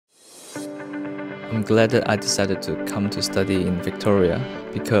I'm glad that I decided to come to study in Victoria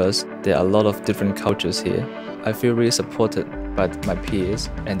because there are a lot of different cultures here. I feel really supported by my peers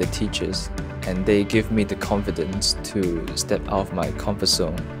and the teachers, and they give me the confidence to step out of my comfort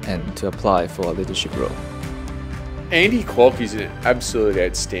zone and to apply for a leadership role. Andy Kuok is an absolutely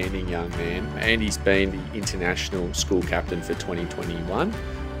outstanding young man. Andy's been the international school captain for 2021.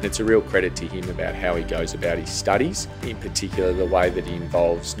 It's a real credit to him about how he goes about his studies, in particular the way that he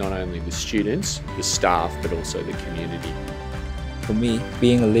involves not only the students, the staff, but also the community. For me,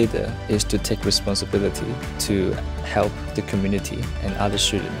 being a leader is to take responsibility to help the community and other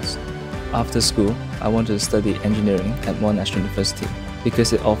students. After school, I want to study engineering at Monash University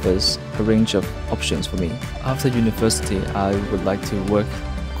because it offers a range of options for me. After university, I would like to work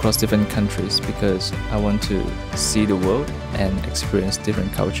across different countries because I want to see the world and experience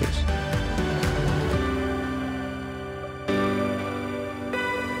different cultures.